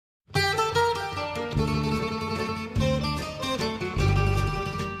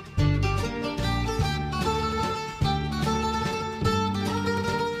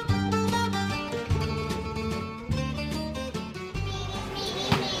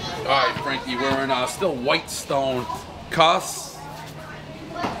All right, Frankie, we're in still Whitestone, Cascarinos.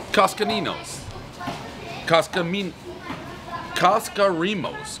 Cascarimos.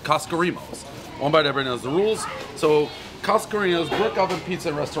 One bite, everybody knows the rules. So, Cascarino's brick oven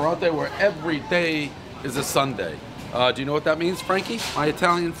pizza restaurante where every day is a Sunday. Do you know what that means, Frankie, my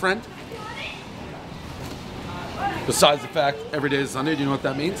Italian friend? Besides the fact every day is Sunday, do you know what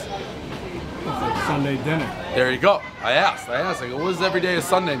that means? It's like Sunday dinner. There you go. I asked, I go, what does every day is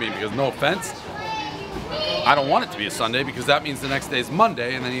Sunday mean? Because no offense, I don't want it to be a Sunday because that means the next day is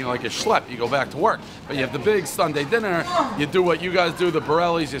Monday and then you like a schlep, you go back to work. But you have the big Sunday dinner, you do what you guys do, the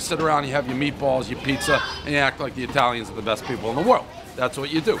Borellis, you sit around, you have your meatballs, your pizza, and you act like the Italians are the best people in the world. That's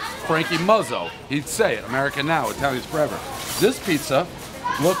what you do. Frankie Muzzo, he'd say it, America now, Italians forever. This pizza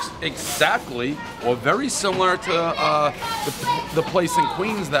looks exactly or very similar to the place in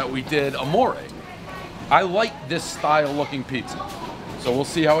Queens that we did, Amore. I like this style looking pizza, so we'll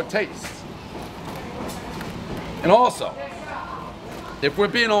see how it tastes. And also, if we're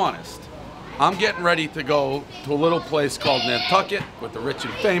being honest, I'm getting ready to go to a little place called Nantucket with the rich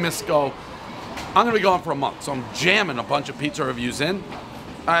and famous go. I'm gonna be gone for a month, so I'm jamming a bunch of pizza reviews in.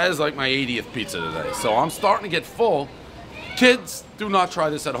 It's like my 80th pizza today, so I'm starting to get full. Kids, do not try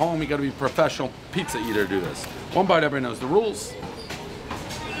this at home. You gotta be a professional pizza eater to do this. One bite, everybody knows the rules.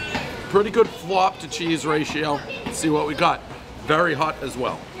 Pretty good flop to cheese ratio. Let's see what we got. Very hot as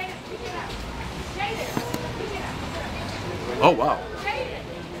well. Oh, wow.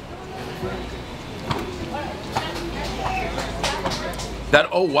 That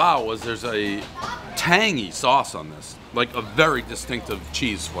oh wow was there's a tangy sauce on this. Like a very distinctive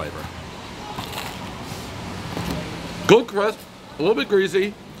cheese flavor. Good crisp, a little bit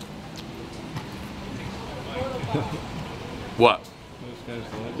greasy. What?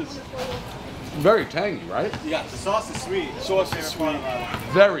 Very tangy, right? Yeah, the sauce is sweet. The sauce is sweet.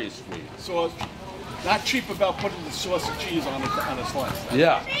 Very sweet. Sauce, not cheap about putting the sauce and cheese on a slice.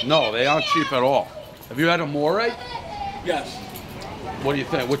 Yeah, no, they aren't cheap at all. Have you had Amore? Yes. What do you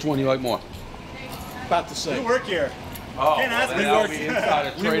think? Which one do you like more? About the same. We work here. Oh, Can't ask me.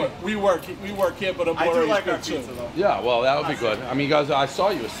 We work here, but I do like our good too. pizza though. Yeah, well, that would be good. I mean, you guys, I saw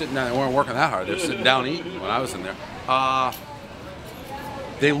you were sitting down. They weren't working that hard. They were sitting down eating when I was in there.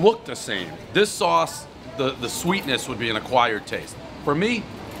 They look the same. This sauce, the sweetness would be an acquired taste. For me,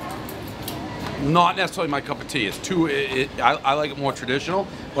 not necessarily my cup of tea. It's too. I like it more traditional.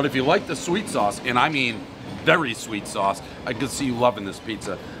 But if you like the sweet sauce, and I mean very sweet sauce, I could see you loving this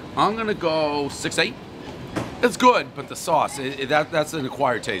pizza. I'm gonna go 6-8. It's good, but the sauce, that's an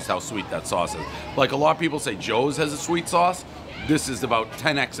acquired taste, how sweet that sauce is. Like a lot of people say Joe's has a sweet sauce. This is about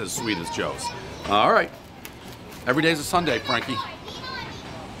 10x as sweet as Joe's. All right. Every day's a Sunday, Frankie.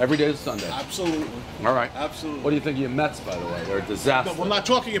 Every day is a Sunday. Absolutely. All right. Absolutely. What do you think of your Mets, by the way? They're a disaster. No, we're not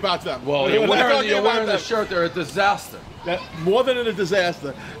talking about them. Well, you're wearing the shirt. They're a disaster. More than a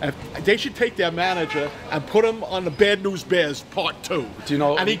disaster. They should take their manager and put him on the Bad News Bears Part 2. Do you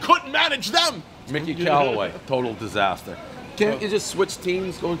know? And he couldn't manage them. Mickey Callaway, total disaster. Can't you just switch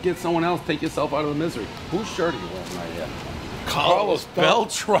teams, go get someone else, take yourself out of the misery? Whose shirt are you wearing right here? Carlos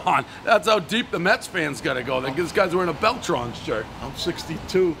Beltran. That's how deep the Mets fans got to go. This guy's wearing a Beltran shirt. I'm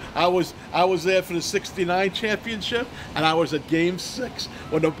 62. I was there for the '69 championship, and I was at Game 6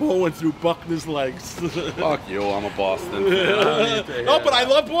 when the ball went through Buckner's legs. Fuck you, I'm a Boston fan. No, but I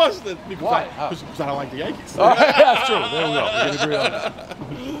love Boston. Why? Because I don't like the Yankees. All right, that's true. There we go. We can agree on that.